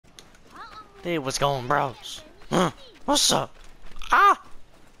Hey, what's going, bros? Huh? What's up? Ah!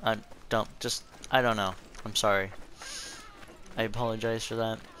 I I don't know. I'm sorry. I apologize for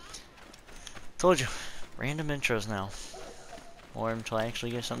that. Told you, random intros now. Or until I actually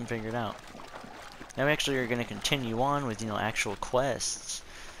get something figured out. Now we actually are going to continue on with, actual quests.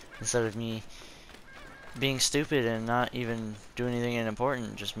 Instead of me being stupid and not even doing anything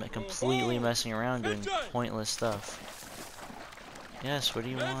important. Just completely messing around doing pointless stuff. Yes, what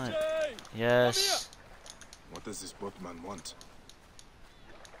do you want? Yes. What does this boatman want?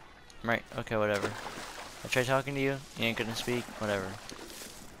 Right, okay, whatever. I tried talking to you, you ain't gonna speak, whatever.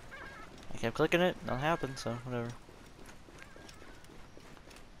 I kept clicking it, nothing happened, so whatever.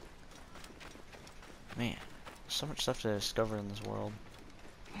 Man, so much stuff to discover in this world.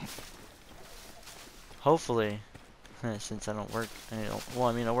 Hopefully, since I don't work, well,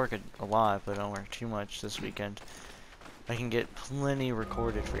 I mean, I work a lot, but I don't work too much this weekend. I can get plenty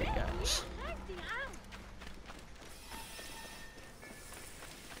recorded for you guys.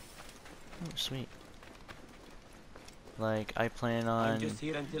 Oh, sweet. Like, I plan on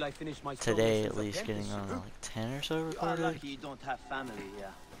today at least getting on like 10 or so recorded. It's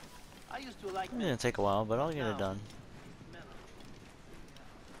gonna take a while, but I'll get it done.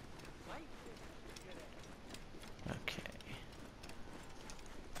 Okay.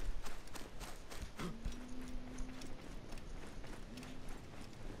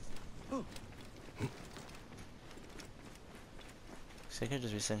 So I could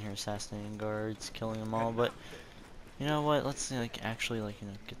just be sitting here assassinating guards, killing them all, but you know what? Let's actually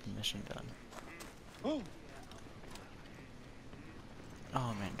get the mission done.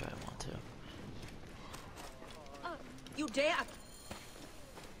 Oh man, do I want to? You dare?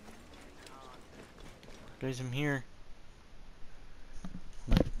 Guys, I'm here.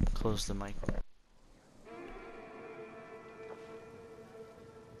 I'm gonna close the mic.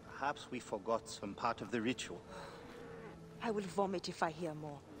 Perhaps we forgot some part of the ritual. I will vomit if I hear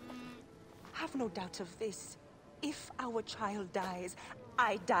more. Have no doubt of this. If our child dies,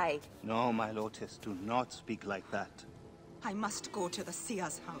 I die. No, my Lotus, do not speak like that. I must go to the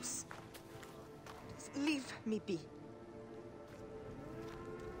seer's house. Just leave me be.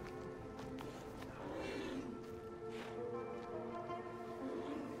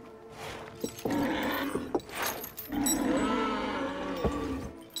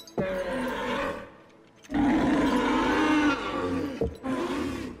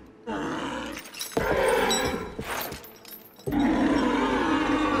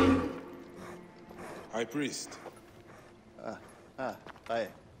 High Priest.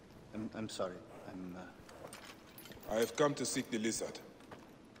 I'm sorry. I have come to seek the lizard.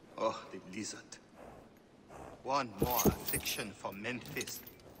 Oh, the lizard. One more affliction for Memphis.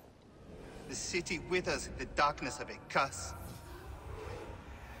 The city withers in the darkness of a curse.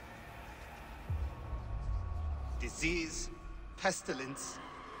 Disease, pestilence,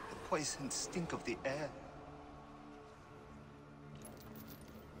 the poison stink of the air.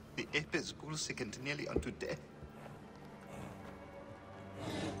 The ape is ghoul-sickened nearly unto death.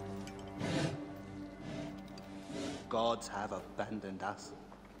 Gods have abandoned us.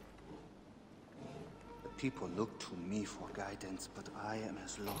 The people look to me for guidance, but I am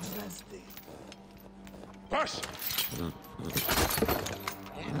as lost as they. Push!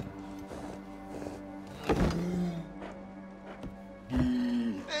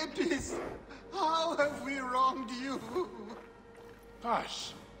 Apis, how have we wronged you?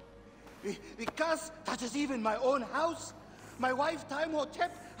 Hush! Because touches even my own house. My wife,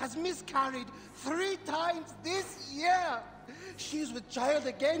 Timehotep, has miscarried 3 times this year. She's with child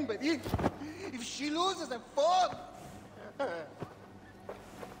again, but if she loses a 4th...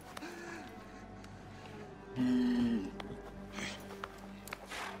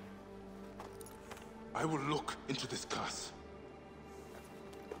 I will look into this curse.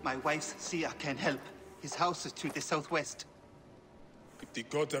 My wife's seer can help. His house is to the southwest. If the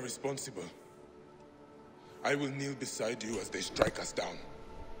gods are responsible, I will kneel beside you as they strike us down.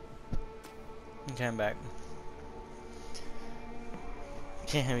 Okay, I'm back.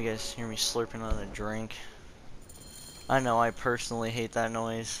 Can't have you guys hear me slurping on a drink. I know I personally hate that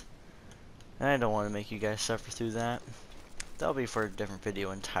noise. And I don't want to make you guys suffer through that. That'll be for a different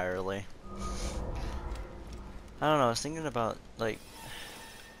video entirely. I don't know, I was thinking about, like,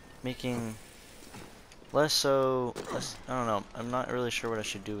 making I don't know, I'm not really sure what I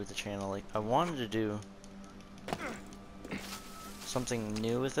should do with the channel. Like, I wanted to do something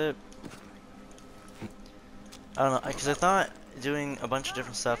new with it. I don't know, because I thought doing a bunch of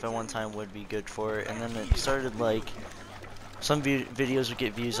different stuff at one time would be good for it, and then it started, like, some videos would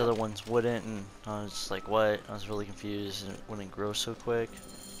get views, other ones wouldn't, and I was just like, what? I was really confused, and it wouldn't grow so quick.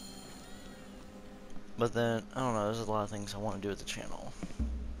 But then, I don't know, there's a lot of things I want to do with the channel.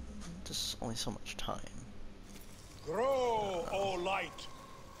 Just only so much time. Grow, O light!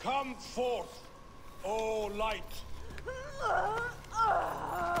 Come forth, O light!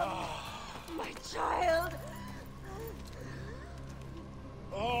 My child!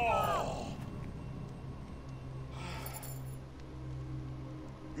 Oh!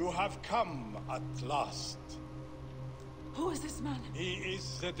 You have come at last. Who is this man? He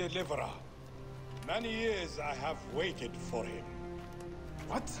is the deliverer. Many years I have waited for him.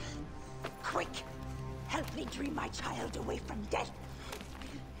 What? Quick! Help me dream my child away from death.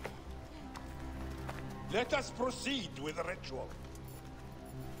 Let us proceed with the ritual.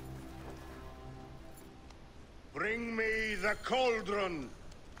 Bring me the cauldron.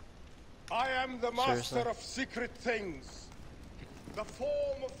 I am the master Seriously? of secret things. The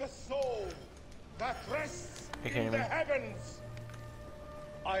form of the soul that rests You in kidding the me? heavens.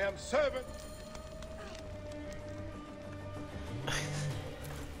 I am servant.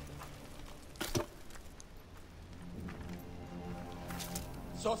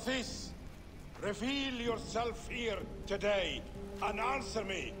 Sothis, reveal yourself here today and answer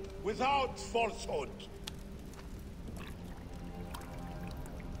me without falsehood.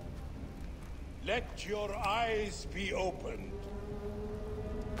 Let your eyes be opened.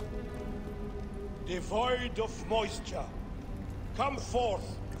 Devoid of moisture, come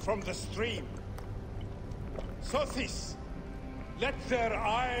forth from the stream. Sothis, let their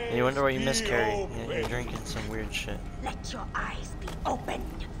eyes And you wonder why you be miscarry. opened. You're drinking some weird shit. Let your eyes be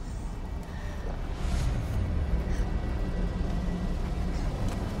opened.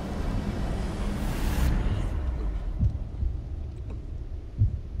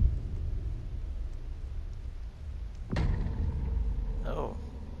 Oh.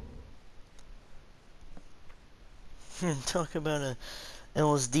 Talk about a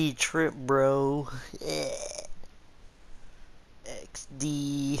LSD trip, bro.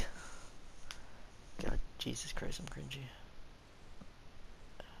 XD. God, Jesus Christ, I'm cringy.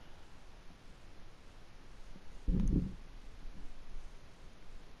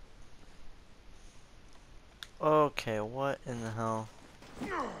 Okay, what in the hell?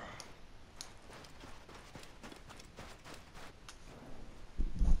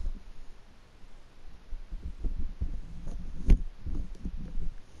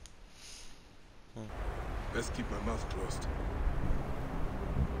 Best keep my mouth closed.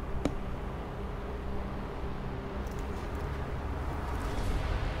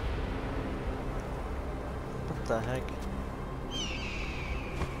 What the heck?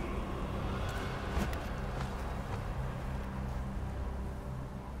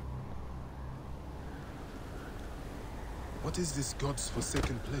 What is this god's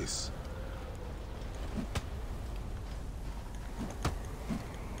forsaken place?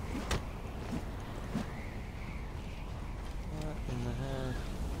 What in the hell?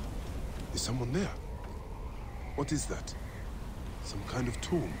 Is someone there? What is that? Some kind of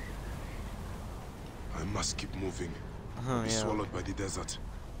tomb? I must keep moving. Oh, Be yeah. swallowed by the desert.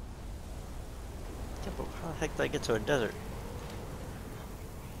 Yeah, but how the heck did I get to a desert?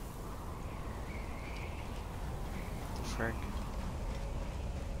 The frick?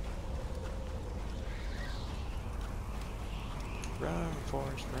 Run,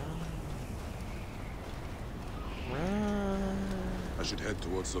 Forrest, run. Run. I should head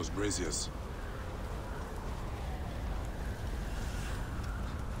towards those braziers.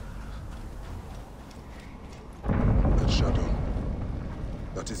 That shadow.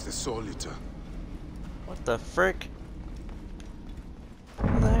 That is the Soul Eater. What the frick?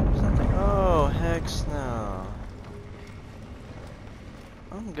 What the heck was that thing? Oh, hex no.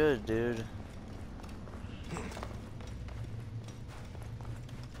 I'm good, dude.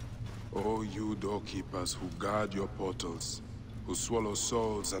 O you doorkeepers who guard your portals, who swallow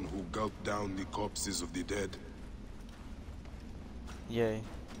souls and who gulp down the corpses of the dead. Yay.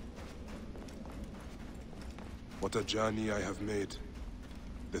 What a journey I have made.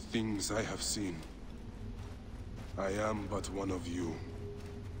 The things I have seen. I am but one of you.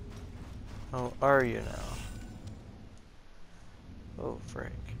 How are you now? Oh,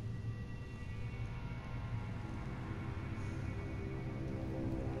 frick.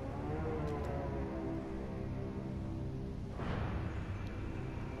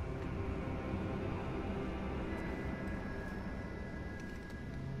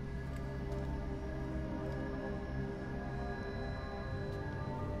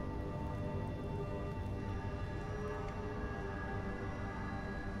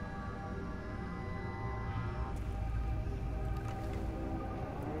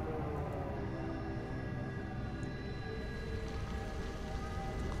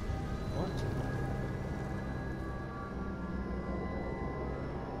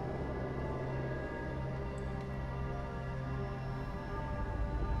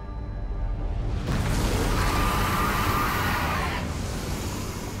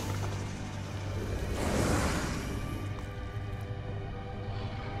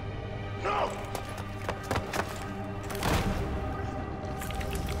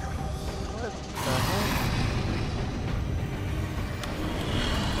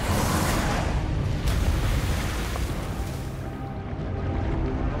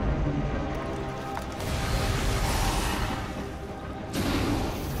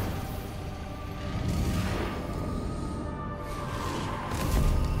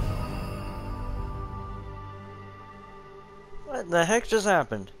 What the heck just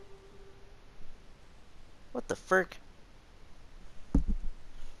happened? What the frick?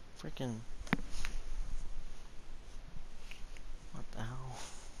 Freaking... What the hell?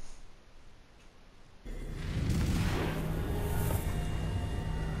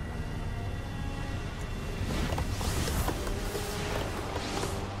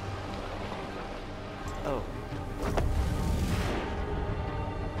 Oh.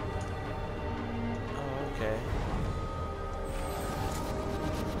 Oh, okay.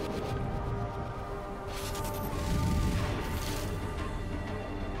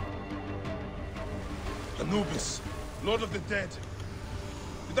 Anubis, Lord of the Dead.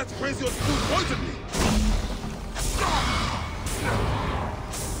 Did that crazy old fool poison me?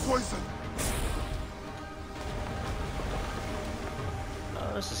 Poison.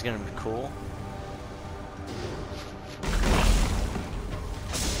 Oh, this is gonna be cool.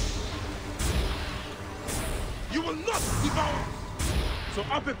 You will not devour, so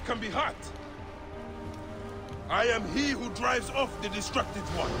Apep can be hurt. I am he who drives off the destructive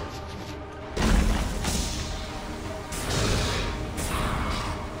one.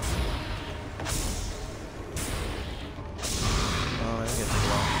 Oh, I get the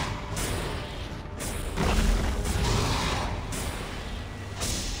blow.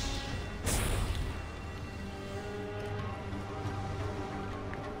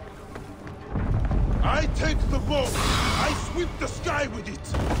 I take the bow. I sweep the sky with it.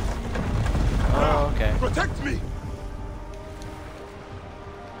 Oh, okay. Protect me.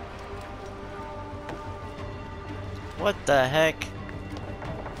 What the heck?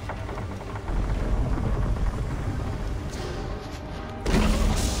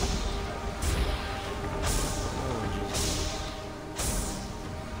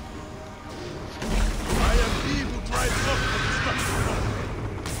 I am he who drives off the destructive one.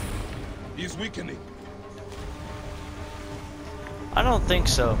 He's weakening. I don't think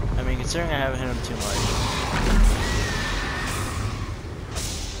so. I mean, considering I haven't hit him too much.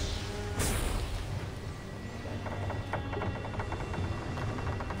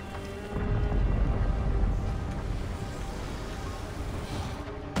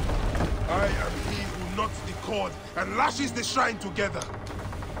 I am he who knots the cord and lashes the shrine together.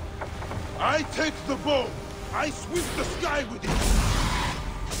 I take the bow. I sweep the sky with it.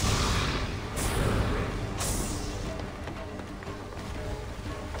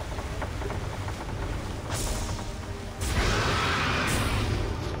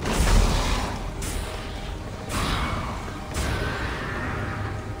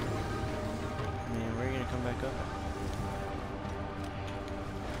 Man, we're gonna come back up.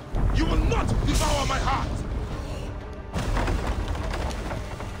 You will not devour my heart.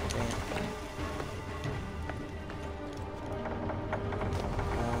 Dang it.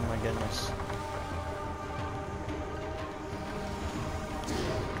 Oh my goodness.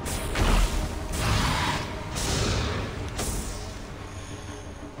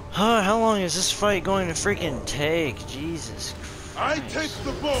 How long is this fight going to freaking take? Jesus I Christ. take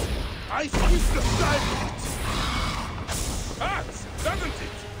the bow. I sweep the sky with it. Hurts, doesn't it?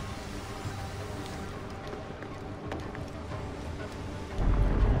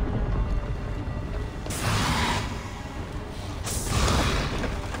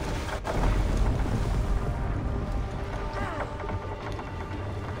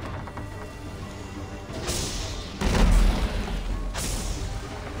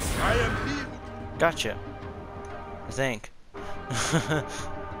 I am he who... Gotcha. I think.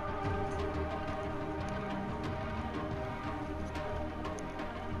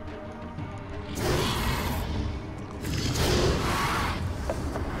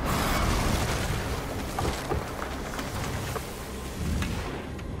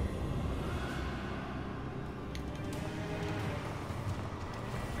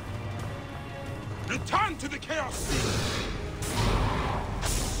 Return to the Chaos Sea!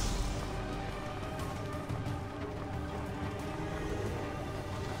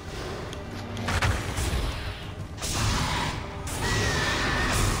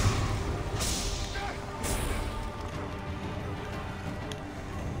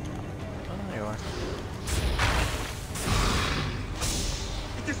 Oh, there you are.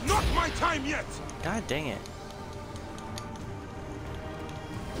 It is not my time yet! God dang it.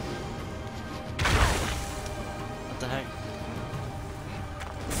 What the heck?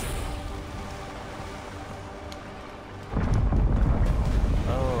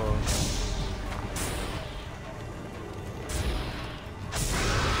 Oh.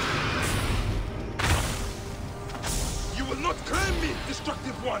 You will not claim me,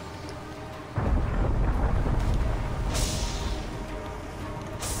 destructive one!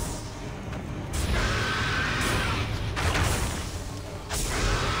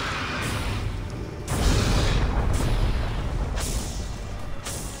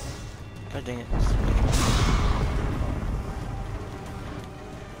 shooting it.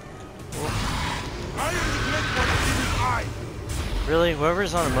 I am the great one in his eye. Really?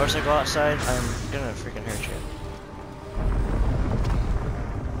 Whoever's on a motorcycle outside, I'm gonna freaking hurt you.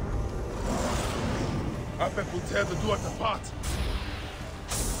 Apep will tear the Duat apart.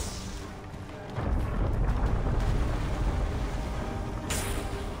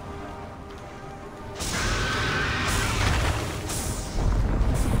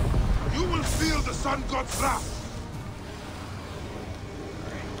 You will feel the Sun God's wrath.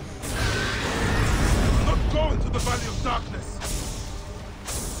 Not go into the Valley of Darkness.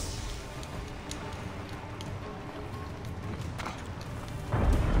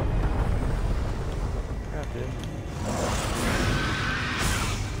 Yeah, dude.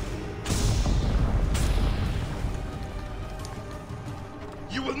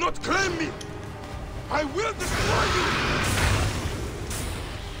 You will not claim me. I will destroy you.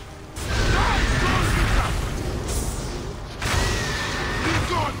 Die, Soul Eater! Be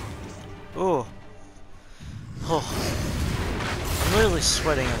gone. Ooh. Oh. I'm literally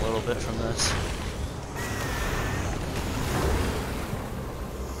sweating a little bit from this.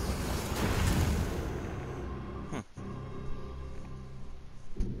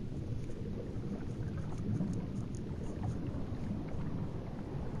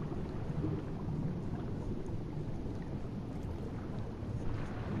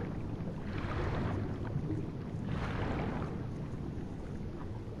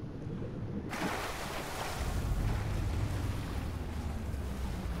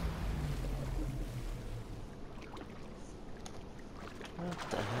 What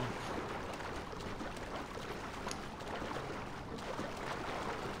the heck?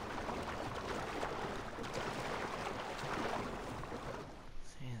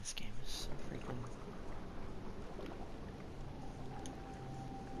 See, this game is so freaking...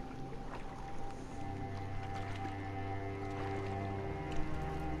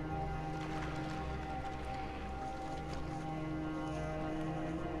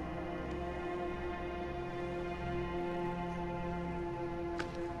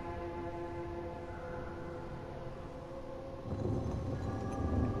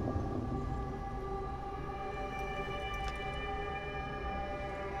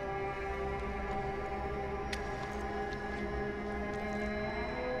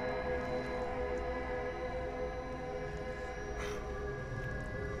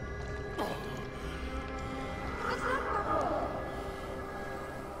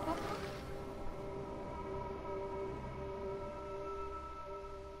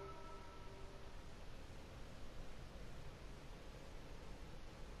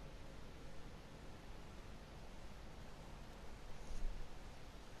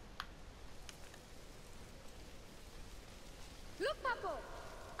 Look, Papo!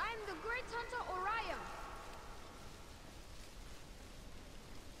 I am the great hunter Orion.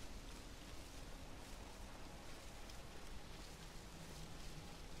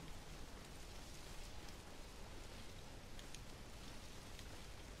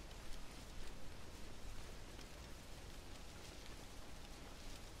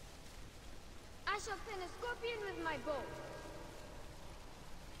 I shall pin a scorpion with my bow.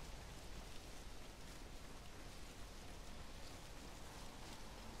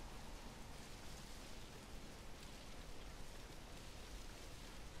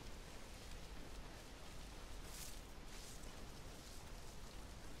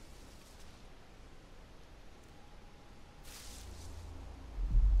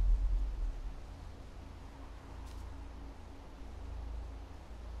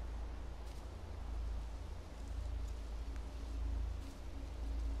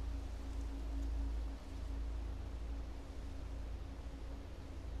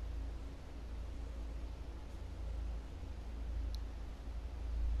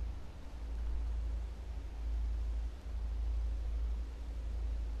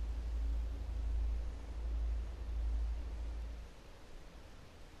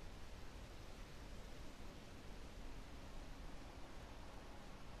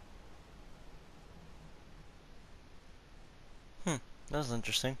 That was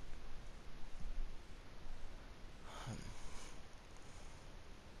interesting. I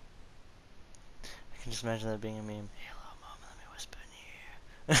can just imagine that being a meme. Hello, Mom, let me whisper in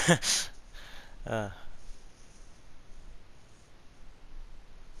your ear.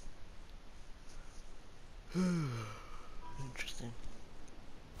 Interesting.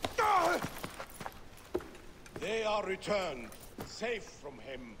 They are returned, safe from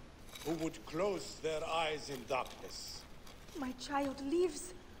him who would close their eyes in darkness. My child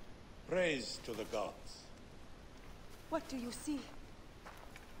lives. Praise to the gods. What do you see?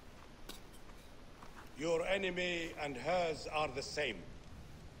 Your enemy and hers are the same.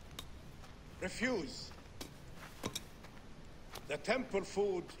 Refuse. The temple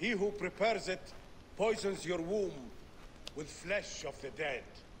food, he who prepares it, poisons your womb with flesh of the dead.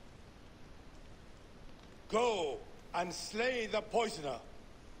 Go and slay the poisoner,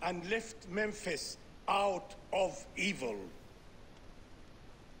 and lift Memphis out of evil.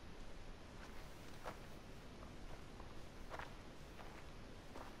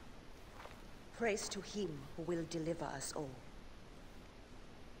 Praise to him who will deliver us all.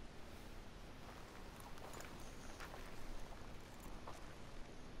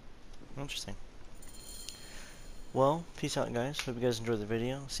 Interesting. Well, peace out guys. Hope you guys enjoyed the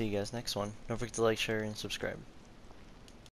video. See you guys next one. Don't forget to like, share, and subscribe.